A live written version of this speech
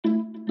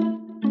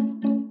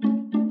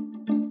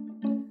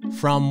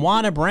From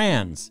Wana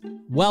Brands,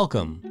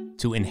 welcome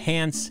to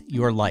Enhance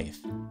Your Life.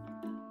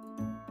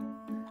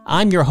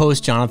 I'm your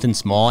host, Jonathan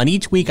Small, and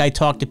each week I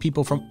talk to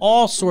people from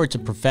all sorts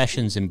of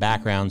professions and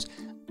backgrounds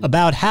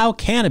about how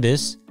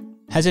cannabis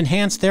has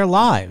enhanced their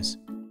lives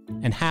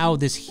and how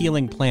this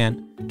healing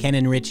plant can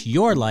enrich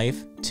your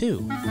life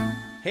too.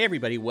 Hey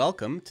everybody,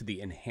 welcome to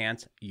the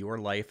Enhance Your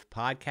Life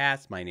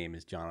podcast. My name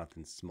is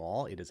Jonathan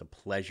Small. It is a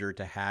pleasure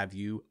to have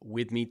you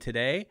with me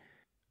today.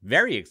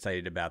 Very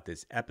excited about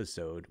this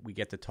episode. We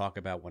get to talk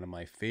about one of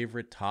my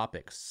favorite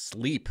topics,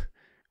 sleep,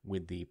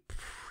 with the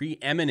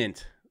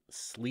preeminent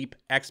sleep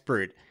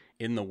expert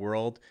in the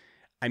world.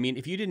 I mean,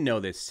 if you didn't know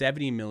this,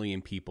 70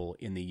 million people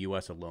in the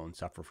US alone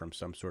suffer from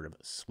some sort of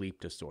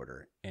sleep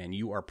disorder. And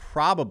you are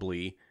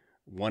probably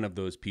one of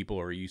those people,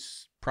 or you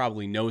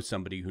probably know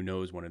somebody who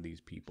knows one of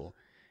these people.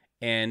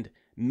 And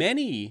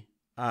many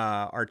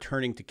are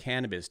turning to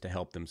cannabis to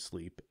help them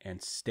sleep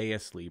and stay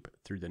asleep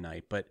through the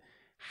night. But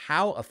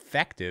how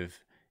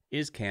effective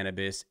is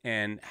cannabis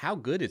and how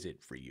good is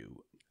it for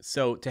you?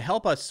 So to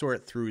help us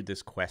sort through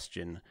this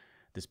question,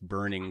 this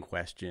burning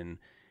question,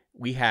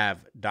 we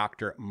have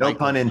Dr. Michael. No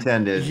pun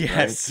intended.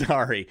 Yes, right?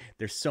 Sorry.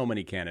 There's so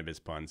many cannabis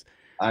puns.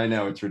 I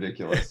know, it's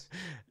ridiculous.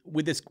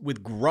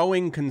 with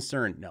growing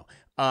concern. No.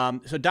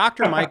 So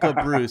Dr. Michael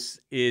Brues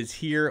is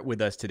here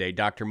with us today.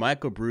 Dr.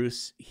 Michael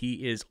Brues,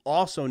 he is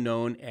also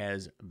known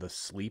as the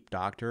sleep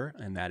doctor,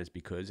 and that is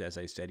because, as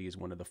I said, he is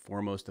one of the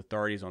foremost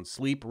authorities on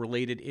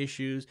sleep-related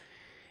issues.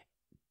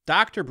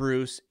 Dr.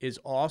 Brues is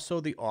also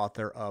the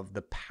author of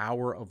The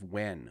Power of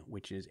When,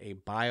 which is a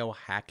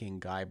biohacking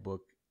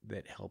guidebook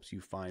that helps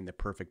you find the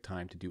perfect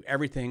time to do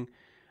everything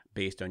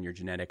based on your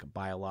genetic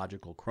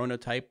biological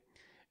chronotype.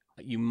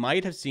 You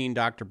might have seen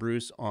Dr.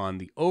 Brues on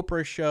The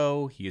Oprah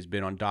Show. He has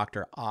been on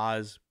Dr.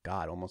 Oz,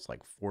 almost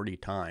like 40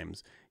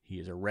 times. He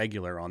is a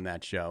regular on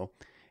that show.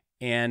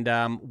 And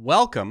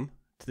welcome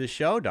to the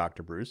show,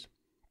 Dr. Brues.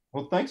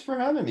 Well, thanks for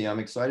having me. I'm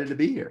excited to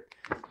be here.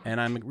 And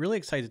I'm really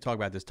excited to talk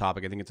about this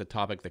topic. I think it's a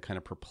topic that kind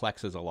of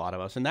perplexes a lot of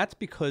us. And that's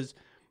because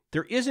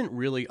there isn't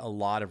really a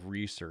lot of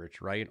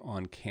research, right,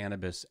 on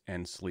cannabis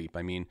and sleep.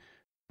 I mean,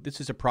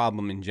 this is a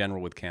problem in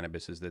general with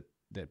cannabis, is that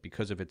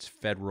because of its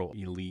federal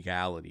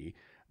illegality,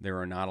 there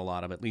are not a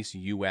lot of, at least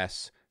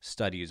U.S.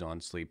 studies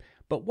on sleep.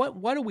 But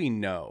what do we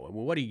know?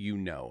 What do you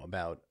know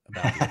about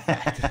the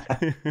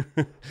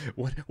effect?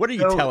 What are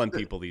you telling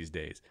people these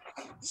days?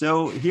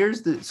 So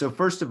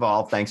first of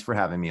all, thanks for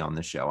having me on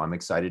the show. I'm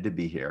excited to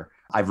be here.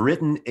 I've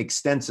written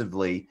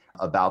extensively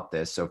about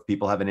this. So if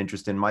people have an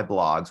interest in my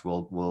blogs,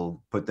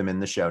 we'll put them in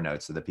the show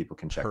notes so that people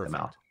can check them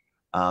out.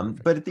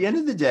 But at the end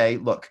of the day,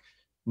 look,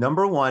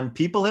 number one,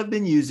 people have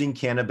been using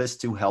cannabis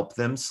to help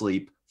them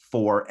sleep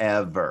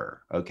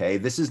forever. Okay.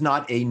 This is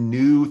not a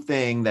new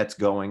thing that's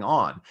going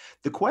on.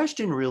 The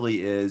question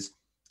really is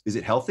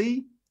it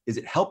healthy? Is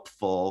it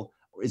helpful?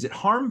 Or is it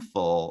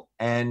harmful?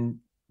 And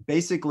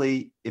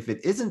basically, if it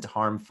isn't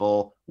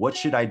harmful, what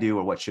should I do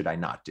or what should I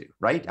not do?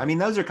 Right? I mean,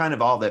 those are kind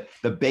of all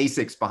the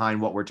basics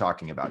behind what we're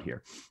talking about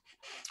here.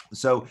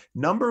 So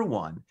number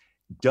one,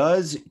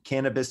 does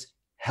cannabis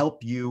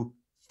help you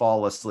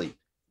fall asleep?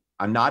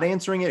 I'm not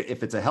answering it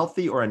if it's a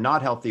healthy or a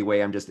not healthy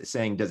way. I'm just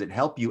saying, does it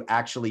help you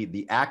actually,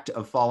 the act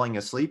of falling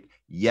asleep?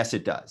 Yes,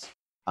 it does.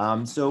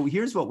 So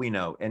here's what we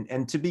know.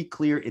 And to be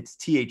clear, it's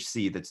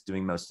THC that's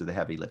doing most of the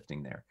heavy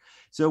lifting there.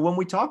 So when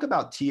we talk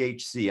about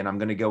THC, and I'm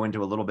going to go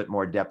into a little bit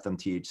more depth on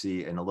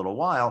THC in a little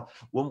while,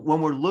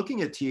 when we're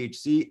looking at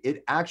THC,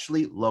 it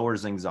actually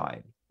lowers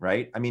anxiety,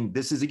 right? I mean,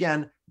 this is,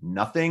 again,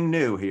 nothing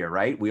new here,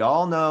 right? We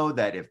all know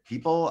that if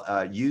people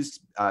use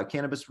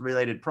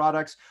cannabis-related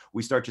products,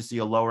 we start to see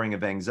a lowering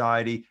of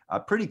anxiety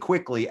pretty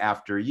quickly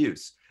after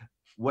use.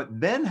 What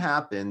then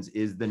happens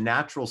is the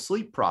natural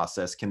sleep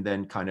process can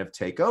then kind of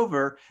take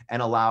over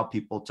and allow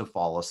people to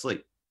fall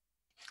asleep.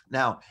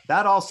 Now,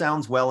 that all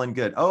sounds well and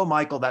good. Oh,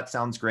 Michael, that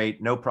sounds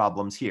great. No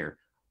problems here.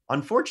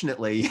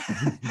 Unfortunately,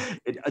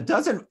 it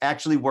doesn't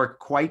actually work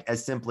quite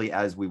as simply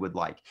as we would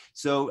like.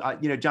 So,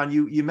 John,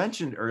 you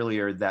mentioned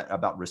earlier that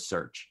about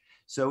research.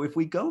 So if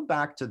we go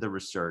back to the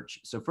research,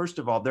 so first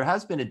of all, there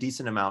has been a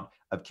decent amount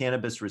of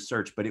cannabis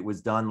research, but it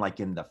was done like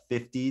in the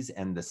 50s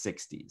and the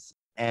 60s.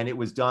 And it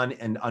was done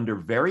under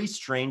very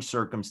strange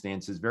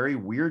circumstances, very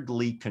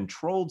weirdly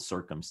controlled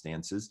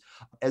circumstances,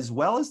 as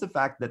well as the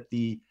fact that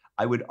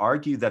I would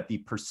argue that the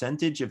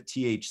percentage of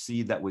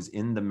THC that was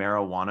in the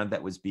marijuana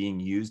that was being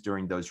used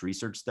during those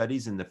research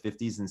studies in the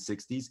 50s and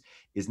 60s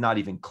is not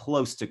even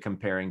close to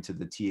comparing to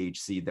the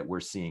THC that we're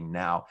seeing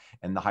now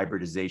and the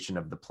hybridization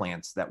of the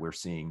plants that we're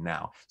seeing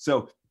now.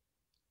 So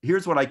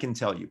here's what I can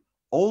tell you.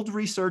 Old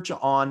research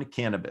on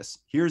cannabis,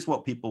 here's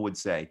what people would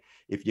say.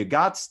 If you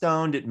got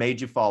stoned, it made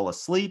you fall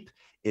asleep,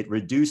 it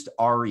reduced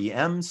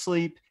REM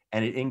sleep,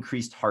 and it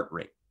increased heart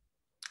rate.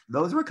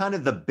 Those were kind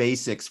of the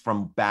basics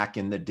from back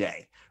in the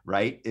day,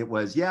 right? It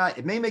was, yeah,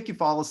 it may make you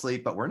fall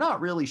asleep, but we're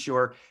not really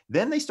sure.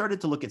 Then they started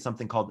to look at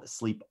something called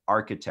sleep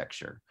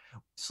architecture.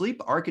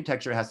 Sleep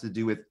architecture has to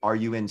do with, are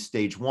you in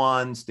stage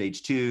 1,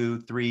 stage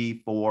 2, 3,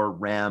 4,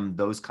 REM,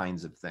 those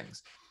kinds of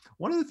things.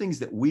 One of the things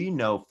that we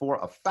know for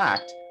a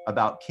fact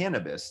about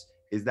cannabis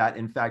is that,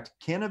 in fact,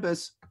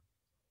 cannabis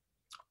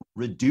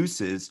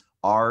reduces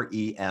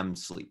REM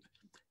sleep.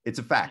 It's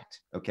a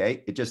fact,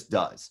 okay? It just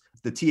does.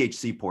 The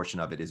THC portion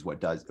of it is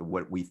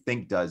what we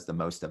think does the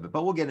most of it,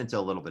 but we'll get into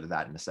a little bit of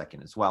that in a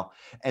second as well.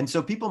 And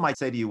so people might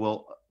say to you,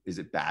 well, is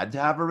it bad to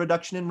have a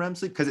reduction in REM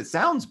sleep? Because it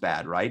sounds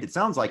bad, right? It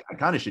sounds like I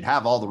kind of should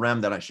have all the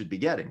REM that I should be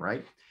getting,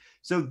 right?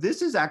 So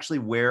this is actually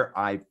where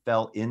I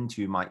fell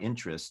into my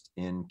interest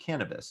in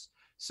cannabis.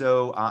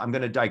 So I'm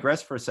going to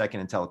digress for a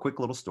second and tell a quick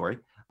little story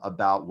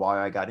about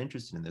why I got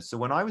interested in this. So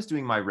when I was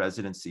doing my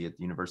residency at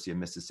the University of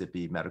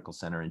Mississippi Medical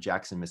Center in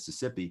Jackson,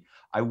 Mississippi,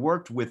 I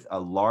worked with a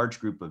large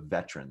group of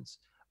veterans,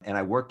 and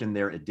I worked in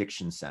their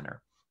addiction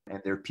center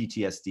and their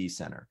PTSD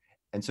center.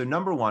 And so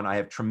number one, I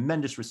have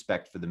tremendous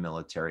respect for the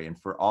military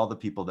and for all the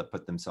people that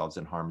put themselves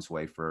in harm's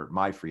way for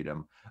my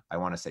freedom. I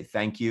want to say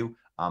thank you.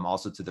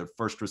 Also to the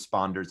first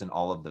responders and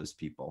all of those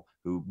people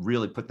who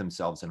really put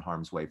themselves in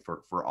harm's way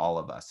for all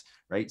of us,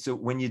 right? So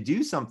when you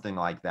do something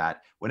like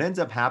that, what ends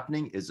up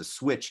happening is a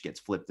switch gets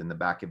flipped in the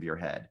back of your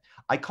head.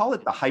 I call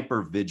it the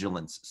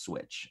hypervigilance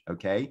switch,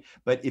 okay?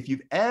 But if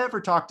you've ever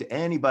talked to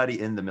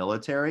anybody in the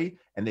military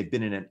and they've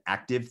been in an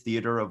active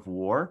theater of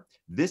war,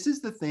 this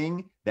is the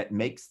thing that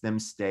makes them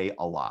stay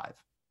alive.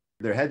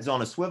 Their head's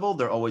on a swivel,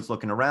 they're always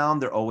looking around,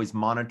 they're always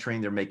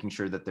monitoring, they're making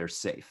sure that they're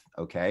safe,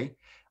 okay?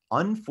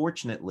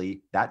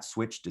 Unfortunately, that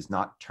switch does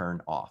not turn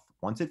off.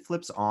 Once it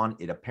flips on,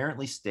 it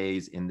apparently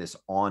stays in this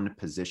on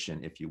position,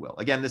 if you will.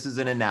 Again, this is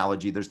an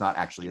analogy. There's not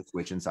actually a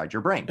switch inside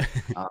your brain.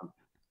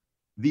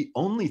 The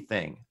only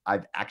thing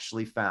I've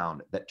actually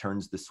found that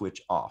turns the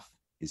switch off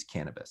is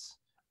cannabis.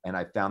 And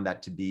I found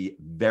that to be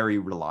very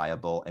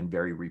reliable and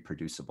very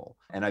reproducible.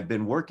 And I've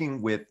been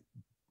working with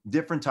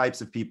different types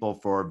of people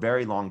for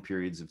very long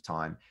periods of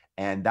time.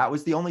 And that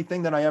was the only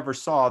thing that I ever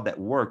saw that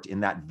worked in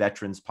that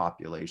veterans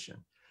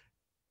population.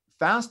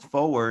 Fast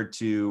forward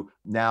to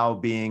now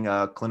being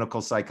a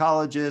clinical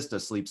psychologist, a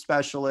sleep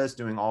specialist,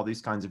 doing all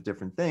these kinds of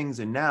different things.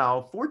 And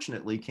now,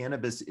 fortunately,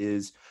 cannabis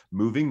is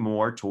moving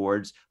more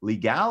towards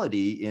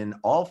legality in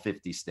all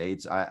 50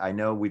 states. I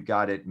know we've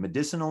got it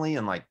medicinally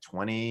in like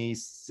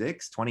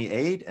 26,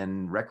 28,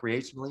 and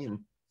recreationally in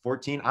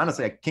 14.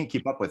 Honestly, I can't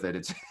keep up with it.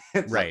 It's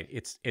right.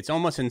 It's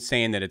almost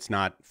insane that it's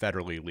not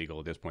federally legal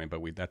at this point,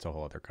 but that's a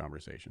whole other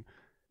conversation.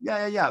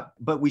 Yeah.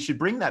 But we should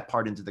bring that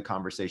part into the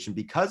conversation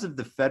because of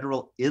the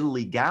federal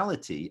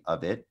illegality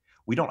of it.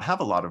 We don't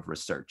have a lot of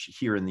research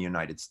here in the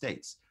United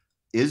States.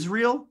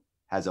 Israel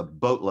has a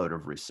boatload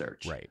of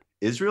research. Right.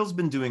 Israel's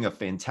been doing a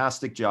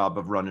fantastic job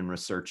of running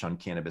research on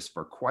cannabis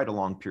for quite a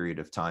long period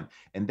of time.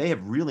 And they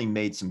have really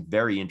made some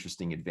very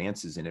interesting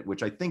advances in it,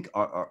 which I think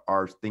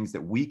are things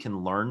that we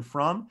can learn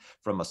from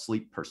a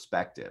sleep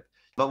perspective.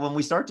 But when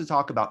we start to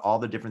talk about all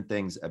the different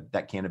things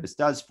that cannabis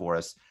does for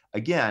us,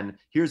 again,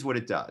 here's what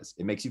it does.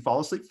 It makes you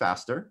fall asleep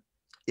faster.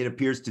 It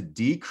appears to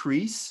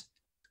decrease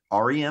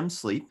REM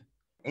sleep,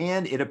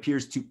 and it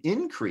appears to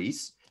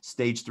increase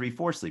stage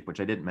 3-4 sleep,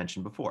 which I didn't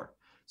mention before.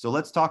 So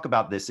let's talk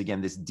about this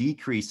again, this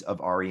decrease of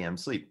REM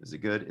sleep. Is it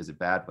good? Is it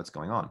bad? What's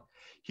going on?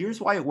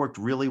 Here's why it worked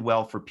really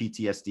well for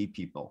PTSD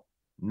people.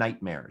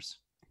 Nightmares.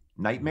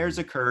 Nightmares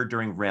occur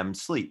during REM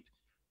sleep.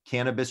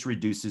 Cannabis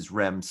reduces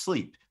REM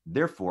sleep.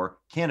 Therefore,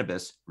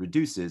 cannabis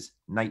reduces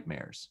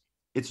nightmares.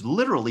 It's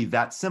literally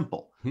that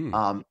simple,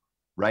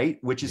 right?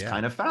 Which is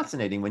kind of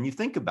fascinating when you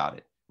think about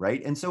it,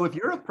 right? And so if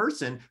you're a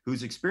person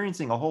who's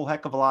experiencing a whole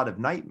heck of a lot of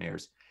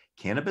nightmares,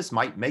 cannabis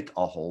might make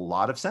a whole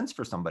lot of sense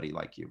for somebody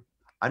like you.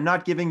 I'm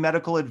not giving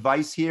medical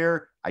advice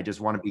here. I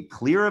just want to be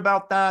clear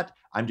about that.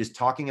 I'm just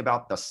talking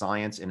about the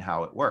science and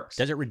how it works.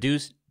 Does it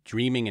reduce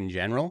dreaming in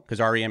general? Because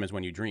REM is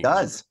when you dream. It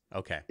does.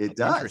 Okay. It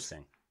does.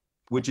 Interesting.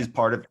 Which is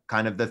part of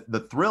kind of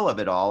the thrill of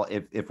it all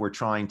if we're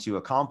trying to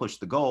accomplish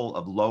the goal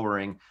of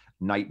lowering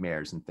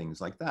nightmares and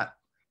things like that.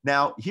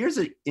 Now, here's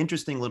an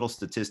interesting little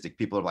statistic.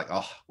 People are like,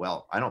 oh,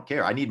 well, I don't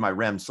care. I need my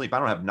REM sleep. I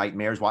don't have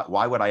nightmares.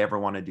 Why would I ever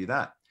want to do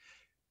that?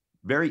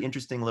 Very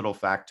interesting little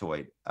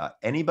factoid.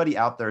 Anybody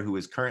out there who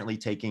is currently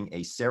taking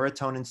a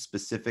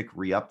serotonin-specific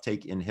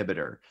reuptake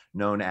inhibitor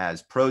known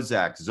as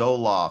Prozac,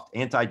 Zoloft,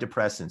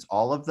 antidepressants,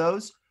 all of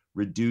those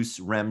reduce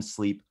REM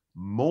sleep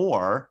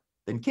more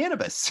than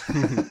cannabis.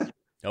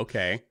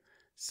 Okay.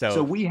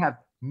 So we have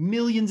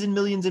millions and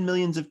millions and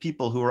millions of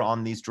people who are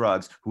on these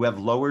drugs who have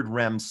lowered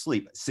REM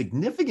sleep,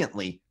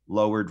 significantly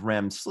lowered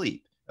REM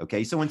sleep.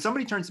 Okay. So when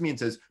somebody turns to me and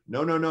says,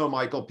 no,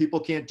 Michael, people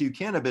can't do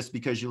cannabis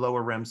because you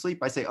lower REM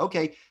sleep, I say,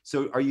 okay,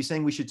 so are you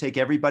saying we should take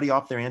everybody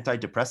off their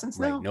antidepressants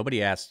now? Right.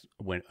 Nobody asked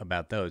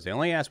about those. They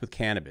only asked with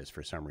cannabis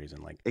for some reason.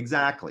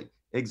 Exactly.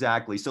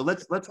 So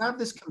let's have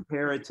this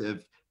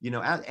comparative,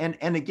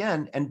 and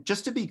again, and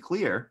just to be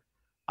clear,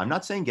 I'm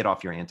not saying get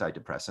off your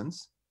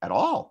antidepressants at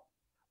all.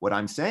 What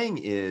I'm saying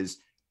is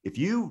if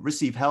you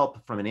receive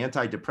help from an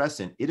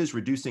antidepressant, it is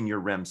reducing your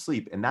REM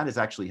sleep, and that is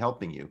actually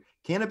helping you.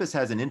 Cannabis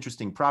has an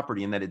interesting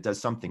property in that it does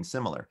something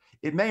similar.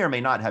 It may or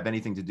may not have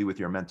anything to do with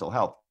your mental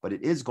health, but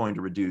it is going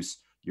to reduce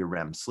your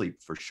REM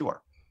sleep for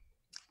sure.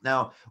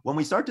 Now, when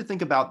we start to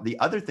think about the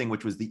other thing,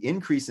 which was the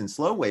increase in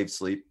slow wave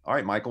sleep, all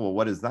right, Michael, well,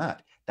 what is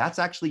that? That's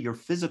actually your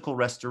physical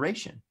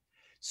restoration.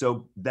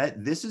 So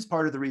that this is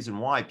part of the reason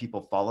why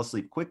people fall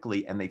asleep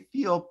quickly and they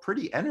feel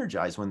pretty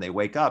energized when they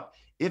wake up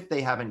if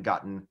they haven't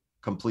gotten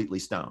completely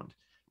stoned.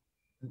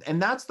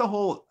 And that's the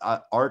whole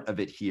art of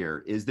it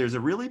here, is there's a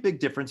really big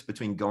difference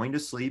between going to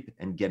sleep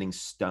and getting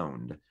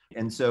stoned.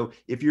 And so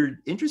if you're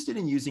interested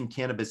in using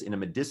cannabis in a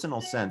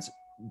medicinal sense,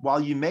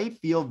 while you may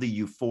feel the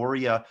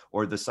euphoria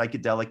or the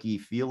psychedelic-y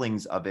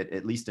feelings of it,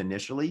 at least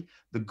initially,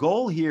 the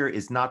goal here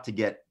is not to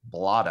get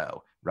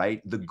blotto,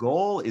 right? The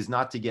goal is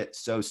not to get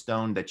so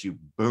stoned that you,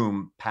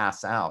 boom,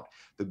 pass out.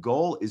 The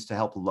goal is to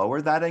help lower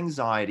that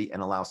anxiety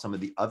and allow some of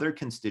the other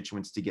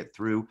constituents to get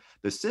through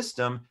the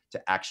system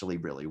to actually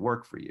really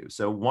work for you.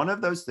 So one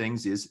of those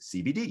things is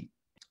CBD.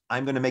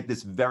 I'm going to make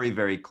this very,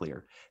 very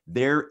clear.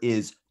 There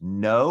is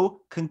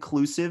no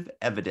conclusive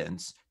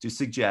evidence to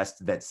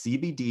suggest that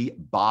CBD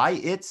by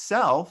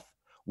itself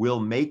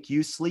will make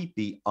you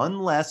sleepy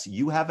unless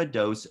you have a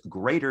dose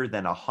greater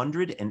than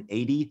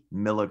 180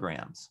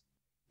 milligrams.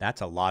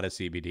 That's a lot of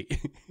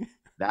CBD.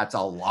 That's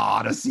a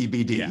lot of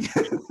CBD.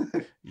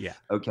 Yeah. Yeah.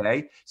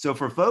 Okay. So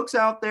for folks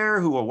out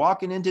there who are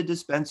walking into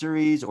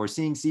dispensaries or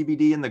seeing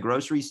CBD in the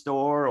grocery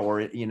store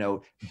or,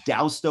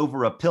 doused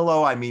over a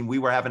pillow. I mean, we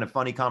were having a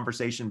funny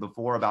conversation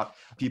before about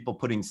people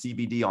putting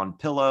CBD on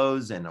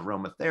pillows and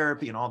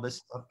aromatherapy and all this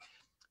stuff.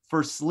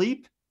 For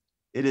sleep,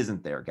 it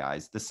isn't there,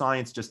 guys. The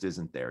science just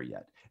isn't there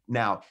yet.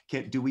 Now,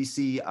 do we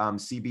see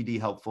CBD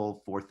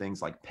helpful for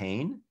things like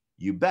pain?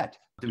 You bet.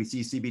 Do we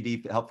see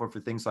CBD helpful for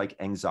things like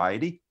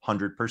anxiety?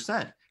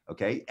 100%.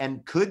 Okay.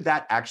 And could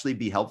that actually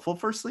be helpful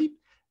for sleep?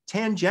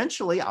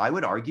 Tangentially, I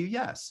would argue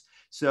yes.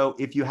 So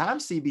if you have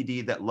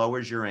CBD that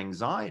lowers your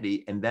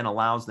anxiety and then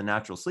allows the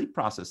natural sleep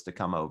process to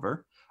come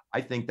over,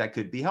 I think that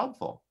could be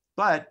helpful.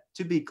 But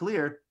to be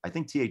clear, I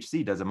think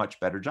THC does a much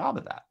better job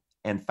of that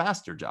and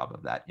faster job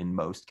of that in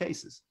most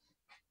cases.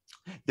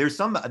 There's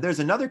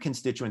another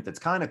constituent that's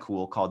kind of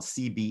cool called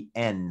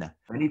CBN.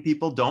 Many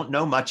people don't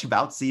know much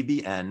about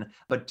CBN,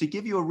 but to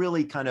give you a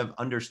really kind of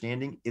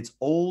understanding, it's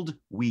old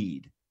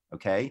weed.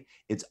 Okay.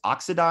 It's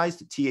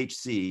oxidized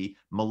THC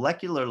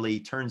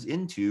molecularly turns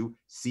into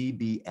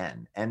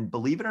CBN. And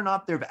believe it or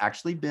not, there have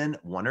actually been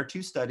 1 or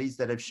 2 studies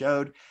that have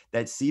showed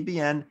that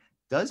CBN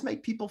does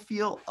make people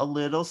feel a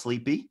little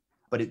sleepy,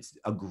 but it's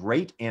a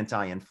great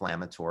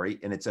anti-inflammatory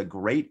and it's a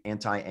great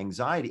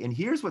anti-anxiety. And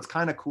here's what's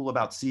kind of cool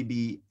about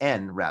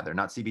CBN rather,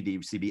 not CBD,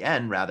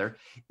 CBN rather,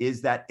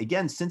 is that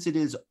again, since it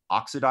is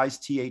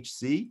oxidized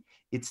THC,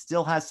 it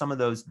still has some of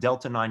those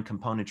delta-9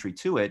 componentry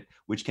to it,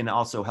 which can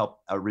also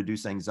help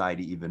reduce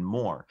anxiety even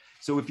more.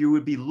 So if you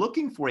would be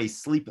looking for a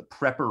sleep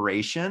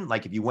preparation,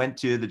 like if you went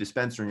to the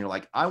dispensary and you're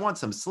like, I want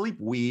some sleep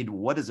weed,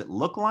 what does it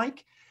look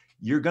like?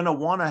 You're gonna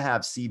wanna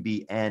have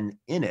CBN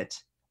in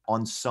it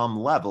on some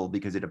level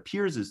because it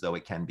appears as though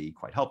it can be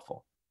quite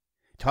helpful.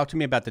 Talk to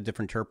me about the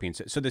different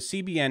terpenes. So the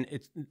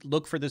CBN,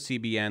 look for the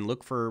CBN,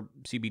 look for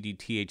CBD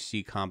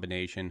THC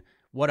combination.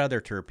 What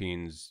other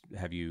terpenes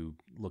have you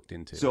looked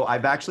into? So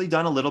I've actually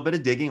done a little bit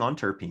of digging on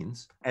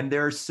terpenes, and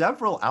there are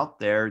several out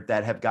there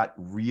that have got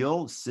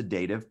real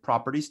sedative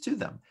properties to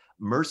them.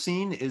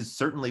 Myrcene is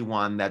certainly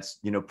one that's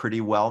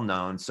pretty well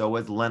known. So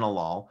is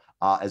linalool,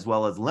 as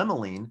well as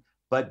limonene.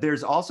 But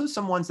there's also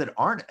some ones that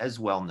aren't as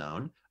well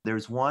known.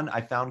 There's one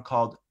I found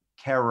called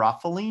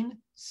caryophyllene,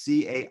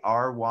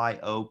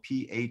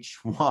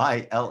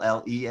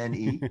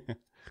 Caryophyllene.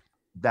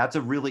 That's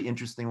a really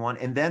interesting one.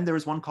 And then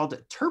there's one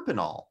called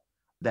terpenol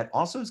that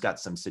also has got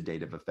some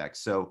sedative effects.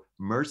 So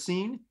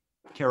myrcene,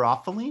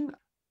 caryophyllene,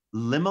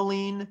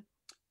 limonene,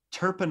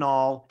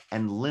 terpenol,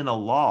 and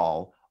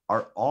linalool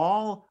are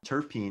all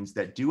terpenes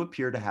that do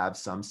appear to have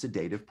some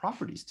sedative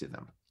properties to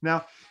them.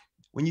 Now,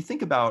 when you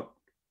think about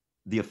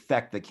the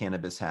effect that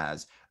cannabis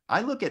has, I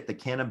look at the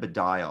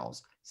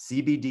cannabidiols,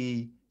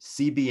 CBD,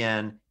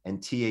 CBN, and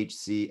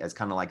THC as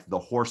kind of like the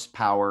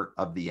horsepower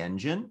of the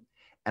engine.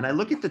 And I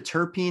look at the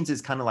terpenes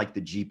as kind of like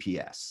the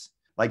GPS.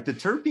 Like the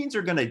terpenes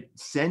are going to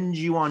send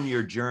you on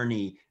your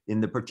journey in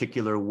the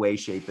particular way,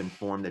 shape, and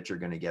form that you're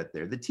going to get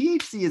there. The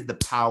THC is the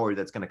power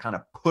that's going to kind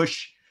of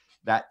push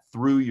that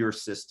through your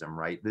system,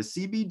 right? The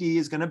CBD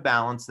is going to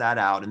balance that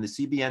out, and the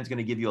CBN is going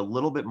to give you a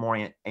little bit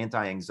more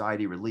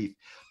anti-anxiety relief.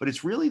 But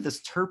it's really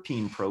this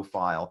terpene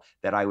profile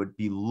that I would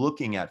be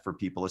looking at for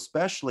people,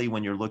 especially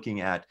when you're looking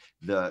at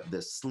the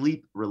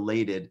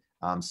sleep-related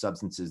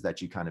substances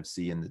that you kind of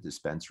see in the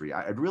dispensary.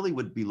 I really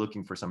would be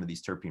looking for some of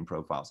these terpene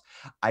profiles.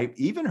 I've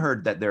even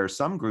heard that there are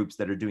some groups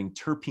that are doing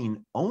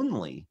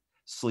terpene-only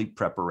sleep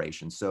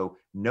preparation. So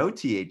no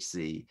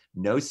THC,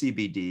 no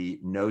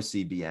CBD, no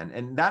CBN.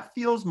 And that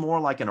feels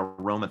more like an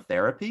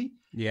aromatherapy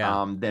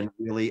than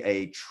really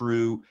a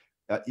true,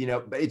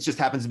 it just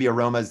happens to be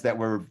aromas that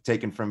were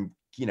taken from,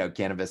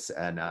 cannabis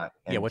and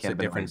what's the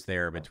difference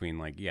there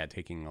between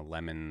taking a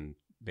lemon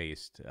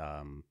based,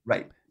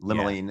 right.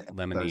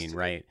 Limonene,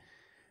 right.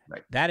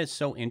 That is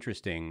so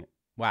interesting.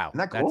 Wow. Isn't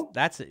that cool?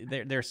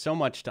 There's so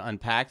much to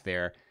unpack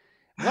there.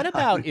 What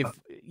about if,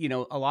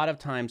 a lot of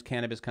times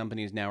cannabis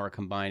companies now are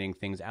combining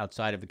things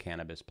outside of the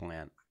cannabis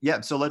plant?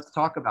 Yeah, so let's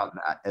talk about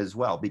that as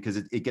well, because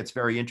it gets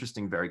very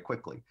interesting very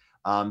quickly.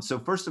 So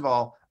first of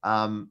all,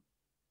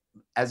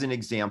 as an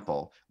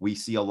example, we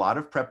see a lot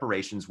of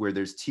preparations where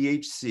there's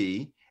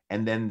THC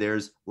and then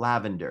there's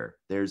lavender,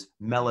 there's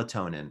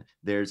melatonin,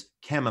 there's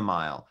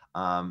chamomile,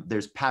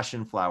 there's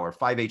passion flower,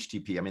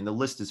 5-HTP. I mean, the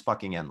list is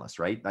fucking endless,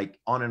 right? Like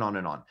on and on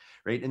and on,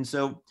 right? And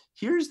so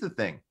here's the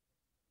thing.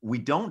 We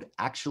don't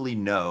actually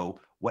know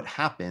what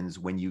happens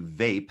when you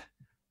vape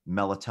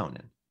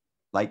melatonin.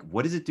 Like,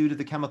 what does it do to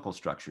the chemical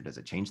structure? Does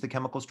it change the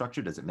chemical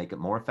structure? Does it make it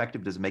more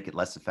effective? Does it make it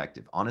less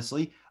effective?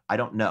 Honestly, I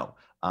don't know.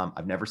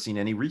 I've never seen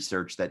any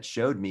research that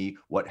showed me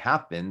what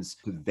happens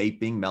with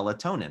vaping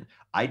melatonin.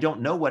 I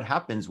don't know what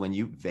happens when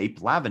you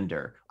vape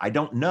lavender. I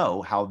don't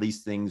know how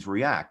these things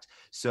react.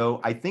 So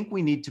I think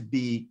we need to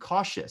be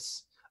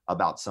cautious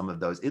about some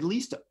of those, at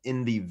least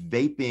in the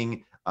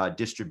vaping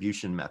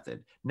distribution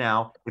method.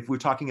 Now, if we're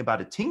talking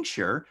about a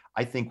tincture,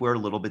 I think we're a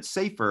little bit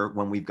safer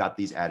when we've got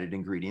these added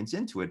ingredients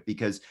into it,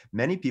 because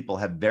many people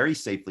have very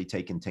safely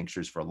taken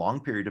tinctures for a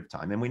long period of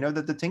time. And we know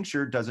that the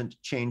tincture doesn't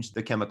change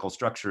the chemical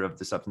structure of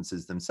the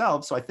substances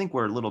themselves. So I think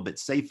we're a little bit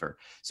safer.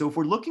 So if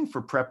we're looking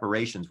for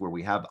preparations where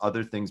we have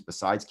other things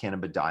besides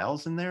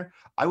cannabidiols in there,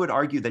 I would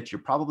argue that you're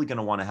probably going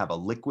to want to have a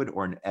liquid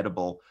or an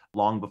edible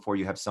long before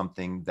you have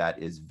something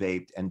that is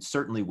vaped, and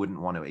certainly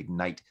wouldn't want to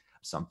ignite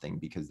something,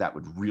 because that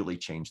would really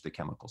change the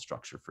chemical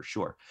structure for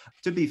sure.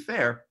 To be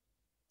fair,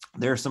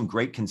 there are some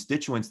great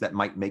constituents that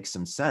might make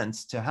some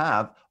sense to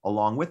have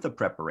along with the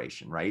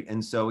preparation, right?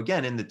 And so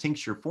again, in the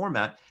tincture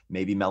format,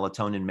 maybe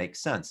melatonin makes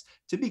sense.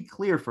 To be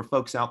clear for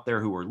folks out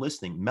there who are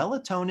listening,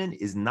 melatonin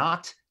is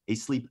not a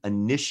sleep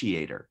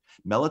initiator.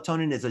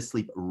 Melatonin is a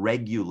sleep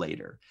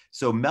regulator.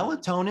 So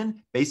melatonin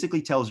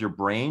basically tells your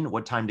brain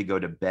what time to go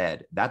to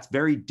bed. That's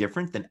very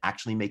different than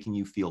actually making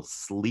you feel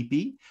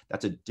sleepy.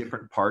 That's a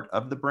different part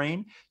of the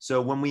brain.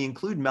 So when we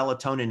include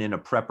melatonin in a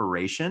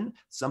preparation,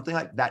 something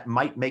like that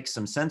might make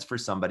some sense for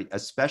somebody,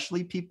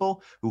 especially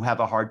people who have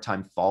a hard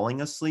time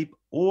falling asleep,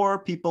 or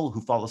people who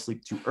fall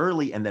asleep too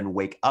early and then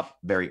wake up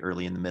very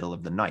early in the middle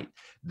of the night.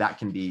 That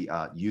can be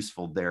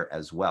useful there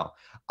as well.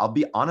 I'll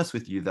be honest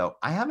with you though,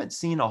 I haven't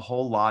seen a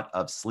whole lot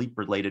of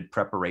sleep-related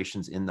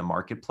preparations in the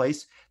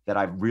marketplace that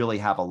I really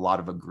have a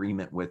lot of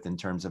agreement with in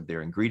terms of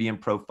their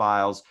ingredient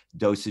profiles,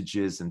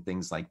 dosages, and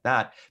things like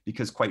that,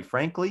 because quite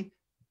frankly,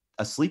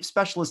 a sleep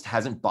specialist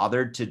hasn't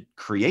bothered to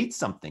create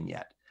something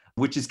yet,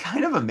 which is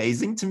kind of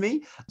amazing to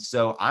me.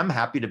 So I'm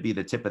happy to be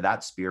the tip of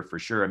that spear for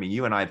sure. I mean,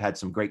 you and I have had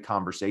some great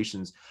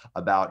conversations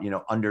about,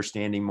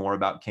 understanding more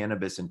about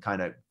cannabis and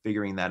kind of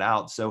figuring that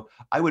out. So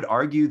I would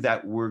argue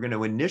that we're going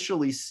to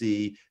initially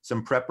see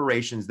some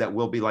preparations that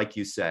will be, like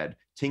you said,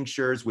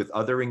 tinctures with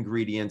other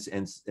ingredients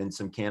and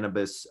some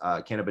cannabis,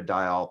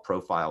 cannabidiol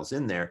profiles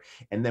in there.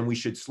 And then we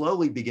should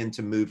slowly begin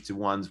to move to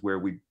ones where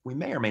we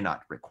may or may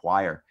not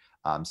require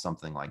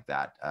something like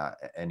that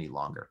any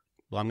longer.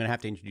 Well, I'm going to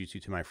have to introduce you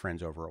to my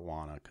friends over at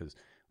Wana, because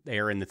they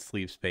are in the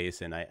sleep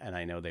space, and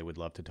I know they would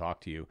love to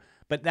talk to you.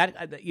 But that,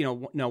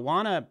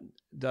 Wana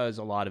does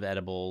a lot of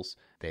edibles.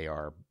 They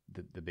are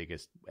the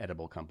biggest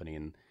edible company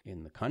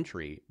in the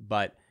country.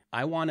 But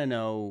I want to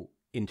know,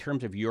 in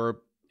terms of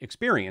your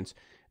experience,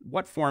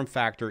 what form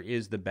factor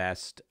is the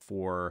best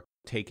for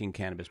taking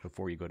cannabis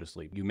before you go to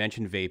sleep? You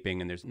mentioned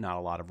vaping, and there's not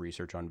a lot of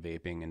research on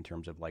vaping in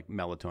terms of like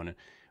melatonin.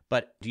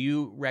 But do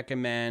you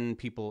recommend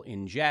people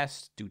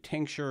ingest, do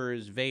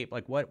tinctures, vape?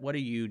 Like what do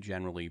you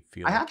generally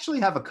feel? I actually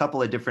have a couple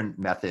of different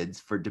methods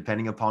for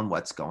depending upon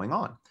what's going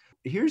on.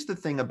 Here's the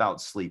thing about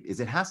sleep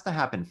is it has to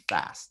happen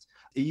fast.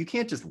 You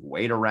can't just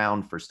wait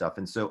around for stuff.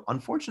 And so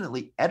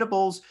unfortunately,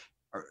 edibles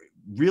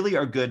really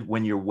are good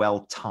when you're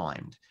well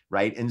timed,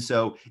 right? And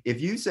so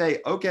if you say,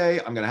 okay,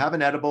 I'm going to have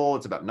an edible,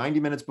 it's about 90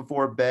 minutes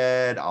before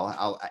bed,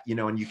 I'll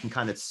and you can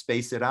kind of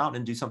space it out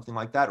and do something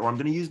like that. Or I'm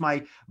going to use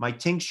my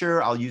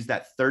tincture, I'll use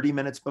that 30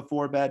 minutes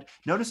before bed.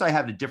 Notice I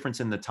have a difference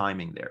in the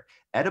timing there.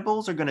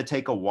 Edibles are going to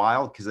take a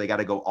while because they got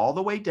to go all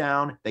the way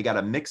down. They got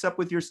to mix up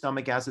with your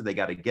stomach acid. They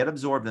got to get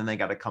absorbed, and they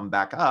got to come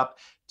back up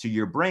to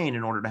your brain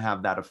in order to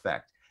have that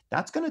effect.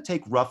 That's going to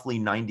take roughly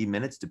 90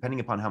 minutes,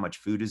 depending upon how much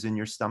food is in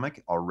your stomach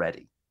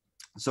already.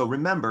 So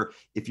remember,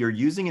 if you're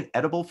using an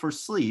edible for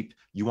sleep,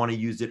 you want to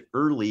use it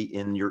early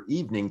in your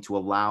evening to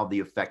allow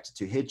the effect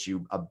to hit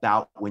you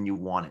about when you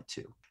want it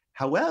to.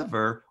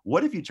 However,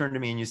 what if you turned to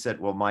me and you said,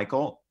 well,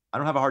 Michael, I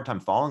don't have a hard time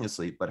falling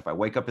asleep, but if I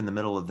wake up in the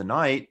middle of the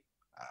night,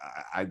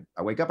 I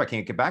wake up, I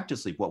can't get back to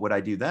sleep. What would I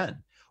do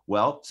then?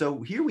 Well,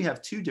 so here we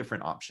have two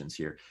different options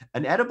here.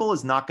 An edible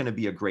is not going to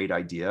be a great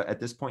idea at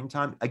this point in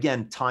time.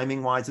 Again,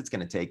 timing wise, it's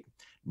going to take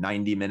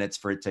 90 minutes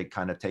for it to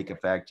kind of take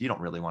effect. You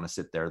don't really want to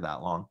sit there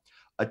that long.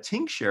 A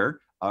tincture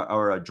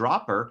or a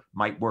dropper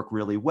might work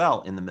really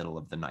well in the middle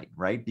of the night,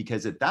 right?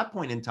 Because at that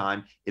point in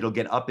time, it'll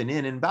get up and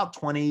in about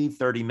 20,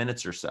 30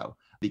 minutes or so,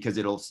 because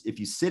if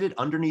you sit it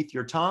underneath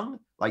your tongue,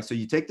 so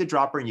you take the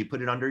dropper and you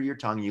put it under your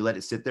tongue, and you let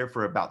it sit there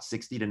for about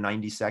 60 to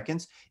 90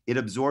 seconds, it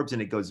absorbs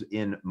and it goes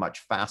in much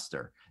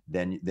faster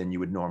than you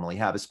would normally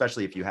have,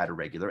 especially if you had a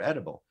regular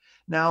edible.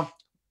 Now,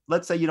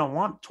 let's say you don't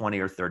want 20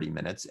 or 30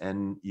 minutes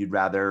and you'd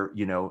rather,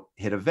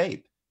 hit a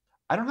vape.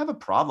 I don't have a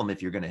problem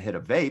if you're going to hit a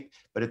vape,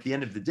 but at the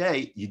end of the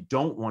day, you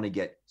don't want to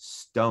get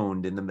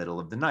stoned in the middle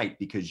of the night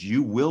because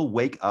you will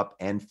wake up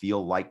and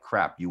feel like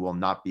crap. You will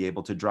not be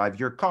able to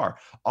drive your car.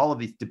 All of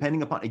these,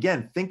 depending upon,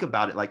 again, think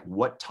about it like,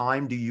 what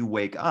time do you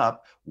wake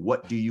up?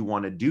 What do you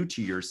want to do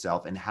to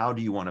yourself? And how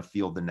do you want to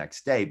feel the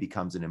next day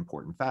becomes an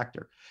important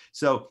factor.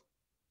 So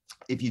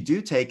if you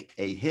do take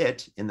a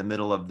hit in the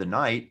middle of the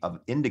night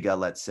of indica,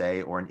 let's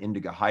say, or an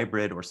indica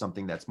hybrid or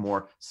something that's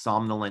more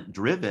somnolent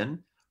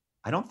driven,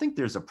 I don't think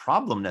there's a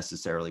problem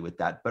necessarily with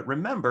that. But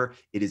remember,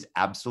 it is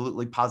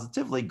absolutely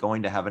positively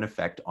going to have an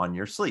effect on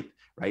your sleep,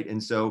 right?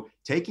 And so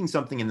taking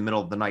something in the middle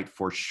of the night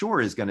for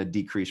sure is going to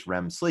decrease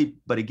REM sleep.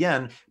 But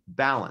again,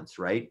 balance,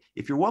 right?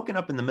 If you're woken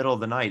up in the middle of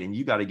the night and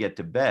you got to get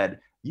to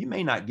bed, you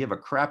may not give a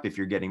crap if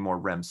you're getting more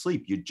REM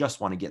sleep. You just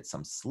want to get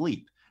some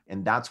sleep.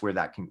 And that's where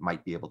that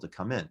might be able to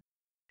come in.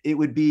 It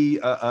would be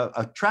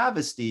a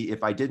travesty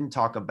if I didn't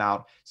talk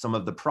about some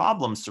of the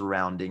problems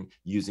surrounding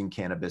using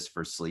cannabis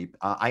for sleep.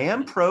 I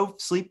am pro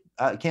sleep,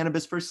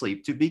 cannabis for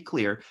sleep, to be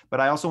clear, but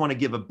I also want to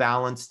give a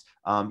balanced,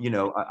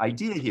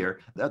 idea here.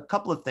 A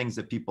couple of things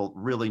that people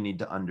really need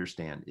to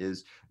understand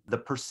is the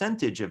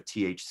percentage of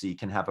THC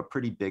can have a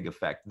pretty big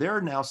effect. There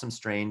are now some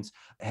strains,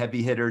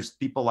 heavy hitters,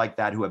 people like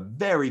that who have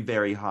very,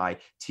 very high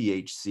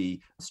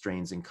THC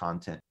strains and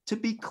content. To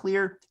be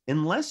clear,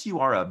 unless you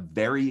are a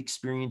very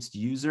experienced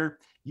user,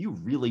 you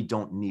really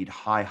don't need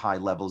high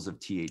levels of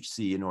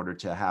THC in order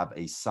to have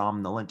a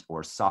somnolent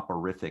or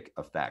soporific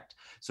effect.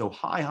 So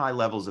high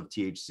levels of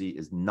THC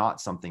is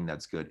not something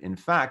that's good. In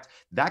fact,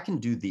 that can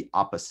do the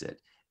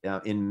opposite.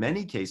 In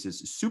many cases,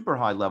 super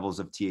high levels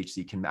of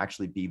THC can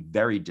actually be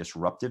very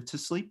disruptive to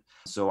sleep.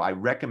 So I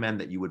recommend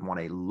that you would want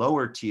a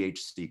lower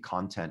THC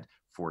content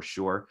for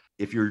sure.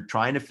 If you're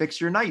trying to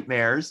fix your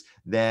nightmares,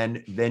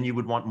 then you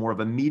would want more of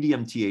a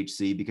medium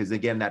THC because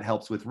again, that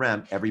helps with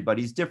REM.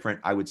 Everybody's different.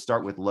 I would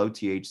start with low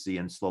THC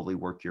and slowly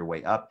work your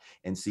way up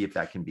and see if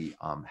that can be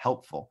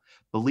helpful.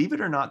 Believe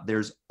it or not,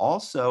 there's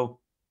also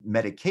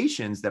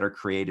medications that are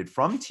created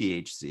from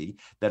THC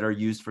that are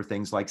used for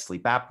things like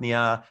sleep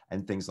apnea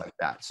and things like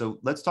that. So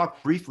let's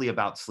talk briefly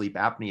about sleep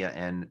apnea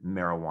and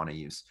marijuana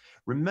use.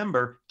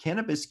 Remember,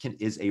 cannabis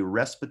is a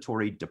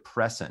respiratory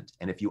depressant.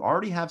 And if you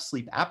already have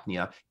sleep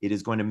apnea, it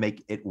is going to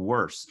make it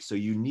worse. So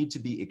you need to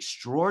be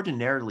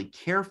extraordinarily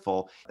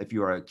careful if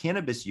you are a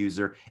cannabis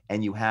user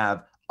and you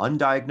have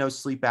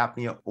undiagnosed sleep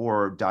apnea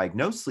or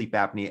diagnosed sleep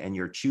apnea and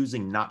you're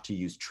choosing not to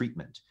use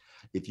treatment.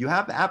 If you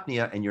have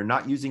apnea and you're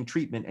not using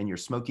treatment and you're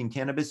smoking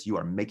cannabis, you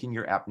are making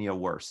your apnea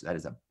worse. That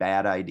is a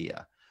bad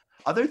idea.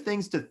 Other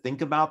things to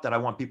think about that I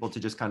want people to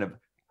just kind of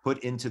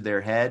put into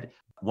their head.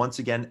 Once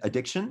again,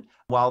 addiction.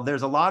 While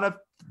there's a lot of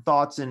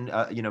thoughts and,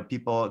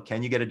 people,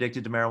 can you get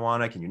addicted to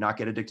marijuana? Can you not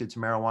get addicted to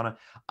marijuana?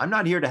 I'm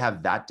not here to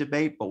have that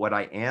debate, but what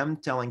I am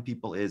telling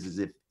people is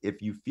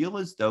if you feel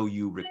as though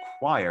you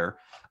require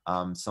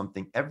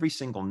something every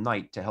single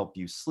night to help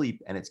you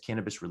sleep and it's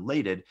cannabis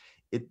related,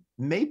 it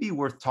may be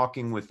worth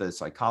talking with a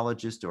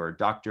psychologist or a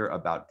doctor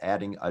about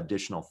adding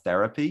additional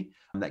therapy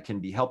that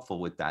can be helpful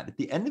with that. At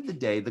the end of the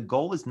day, the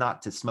goal is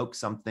not to smoke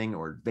something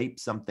or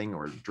vape something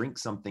or drink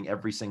something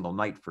every single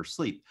night for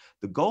sleep.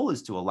 The goal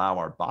is to allow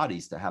our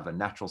bodies to have a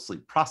natural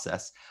sleep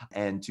process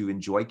and to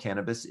enjoy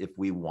cannabis if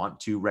we want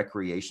to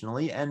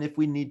recreationally and if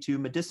we need to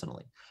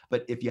medicinally.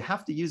 But if you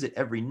have to use it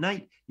every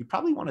night, you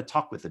probably want to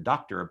talk with a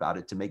doctor about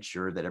it to make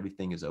sure that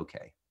everything is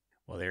okay.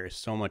 Well, there is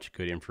so much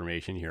good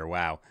information here.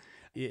 Wow.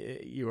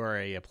 You are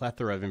a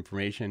plethora of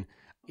information.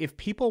 If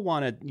people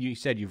want to, you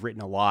said you've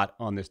written a lot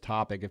on this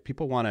topic. If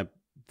people want to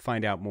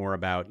find out more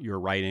about your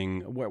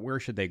writing, where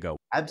should they go?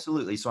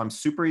 Absolutely. So I'm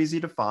super easy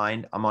to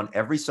find. I'm on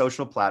every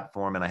social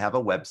platform and I have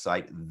a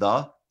website,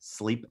 The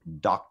Sleep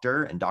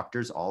Doctor, and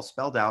doctors all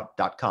spelled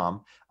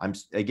out.com.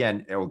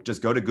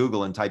 Just go to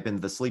Google and type in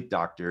The Sleep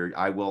Doctor.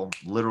 I will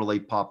literally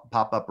pop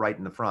up right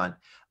in the front.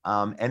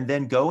 And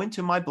then go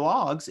into my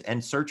blogs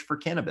and search for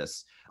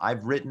cannabis.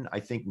 I've written, I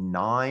think,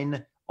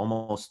 9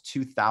 almost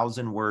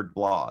 2,000 word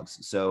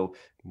blogs. So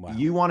wow.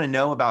 You want to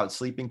know about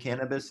sleeping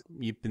cannabis?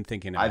 You've been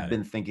thinking about it. I've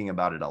been thinking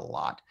about it a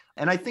lot.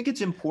 And I think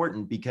it's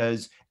important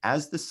because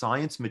as the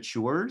science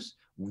matures,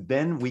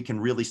 then we can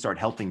really start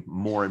helping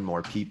more and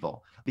more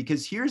people.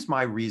 Because here's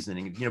my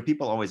reasoning.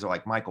 People always are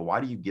like, Michael,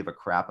 why do you give a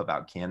crap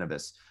about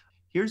cannabis?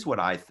 Here's what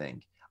I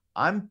think.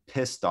 I'm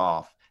pissed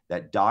off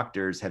that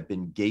doctors have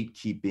been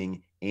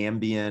gatekeeping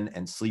Ambien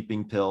and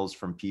sleeping pills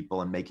from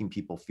people and making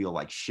people feel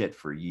like shit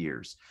for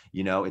years.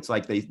 It's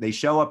like they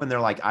show up and they're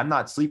like, I'm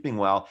not sleeping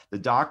well. The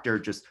doctor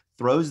just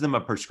throws them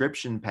a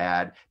prescription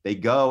pad. They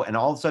go and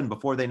all of a sudden,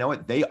 before they know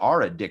it, they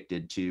are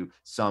addicted to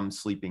some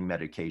sleeping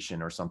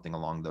medication or something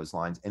along those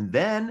lines. And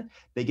then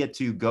they get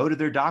to go to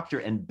their doctor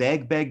and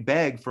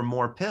beg for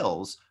more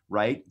pills,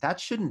 right? That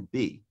shouldn't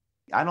be.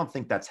 I don't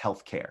think that's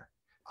healthcare.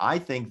 I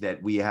think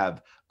that we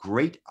have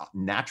great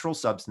natural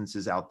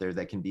substances out there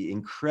that can be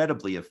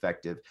incredibly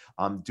effective.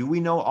 Do we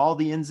know all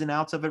the ins and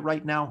outs of it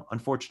right now?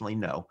 Unfortunately,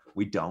 no,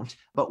 we don't,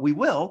 but we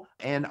will.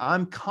 And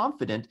I'm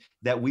confident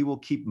that we will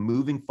keep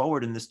moving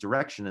forward in this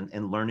direction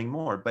and learning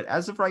more. But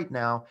as of right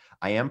now,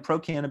 I am pro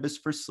cannabis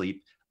for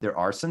sleep. There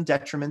are some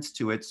detriments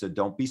to it, so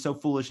don't be so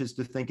foolish as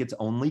to think it's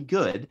only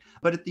good.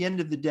 But at the end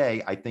of the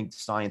day, I think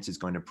science is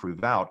going to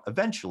prove out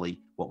eventually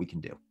what we can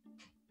do.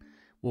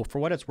 Well, for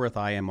what it's worth,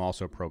 I am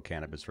also pro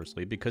cannabis for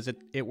sleep because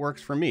it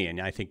works for me.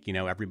 And I think,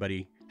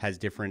 everybody has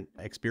different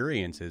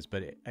experiences,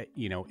 but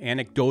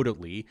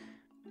anecdotally,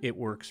 it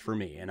works for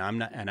me. And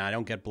I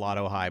don't get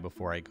blotto high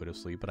before I go to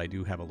sleep, but I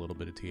do have a little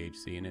bit of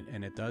THC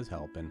and it does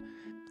help. And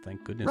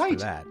thank goodness for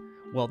that.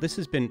 Well, this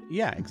has been,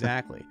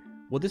 exactly.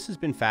 Well, this has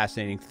been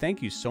fascinating.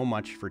 Thank you so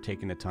much for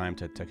taking the time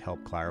to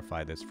help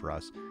clarify this for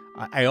us.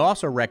 I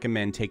also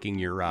recommend taking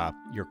your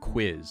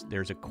quiz.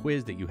 There's a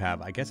quiz that you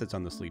have. I guess it's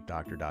on the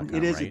sleepdoctor.com.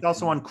 It is. Right? It's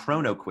also on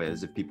Chrono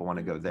Quiz if people want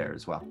to go there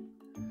as well.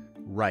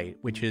 Right,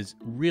 which is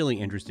really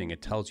interesting.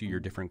 It tells you your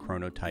different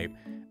chronotype.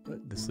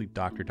 The sleep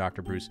doctor,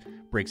 Dr. Bruce,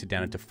 breaks it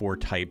down into 4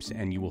 types,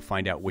 and you will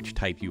find out which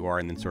type you are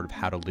and then sort of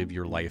how to live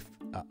your life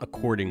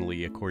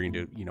accordingly, according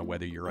to,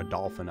 whether you're a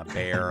dolphin, a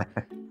bear,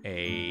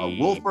 a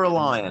wolf or a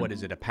lion. What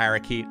is it, a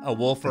parakeet? A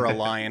wolf or a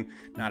lion,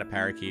 not a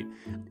parakeet.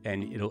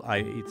 And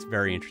it's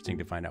very interesting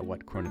to find out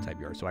what chronotype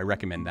you are. So I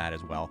recommend that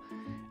as well.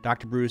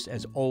 Dr. Bruce,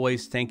 as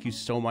always, thank you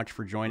so much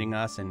for joining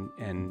us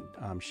and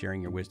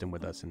sharing your wisdom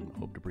with us, and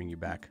hope to bring you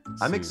back soon.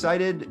 I'm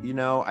excited.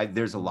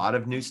 There's a lot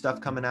of new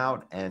stuff coming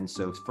out. And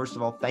so first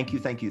of all, thank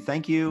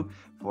you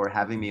for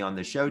having me on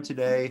the show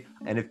today.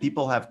 And if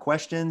people have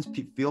questions,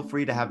 feel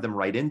free to have them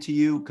write into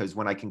you, because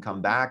when I can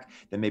come back,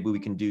 then maybe we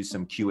can do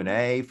some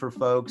Q&A for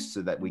folks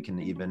so that we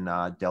can even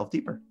delve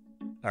deeper.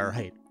 All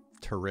right.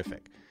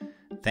 Terrific.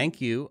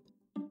 Thank you.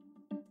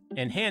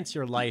 Enhance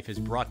Your Life is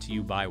brought to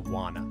you by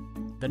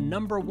Wana, the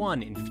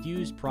 #1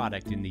 infused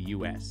product in the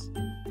U.S.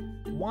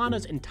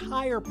 Wana's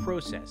entire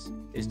process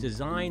is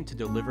designed to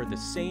deliver the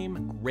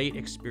same great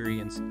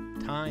experience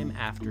time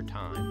after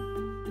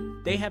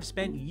time. They have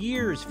spent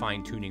years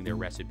fine-tuning their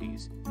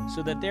recipes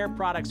so that their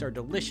products are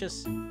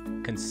delicious,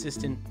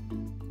 consistent,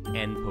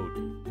 and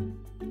potent.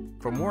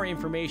 For more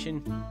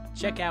information,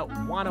 check out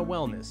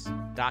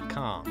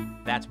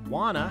wanawellness.com. That's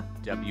Wana,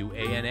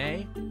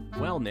 W-A-N-A,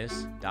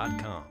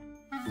 wellness.com.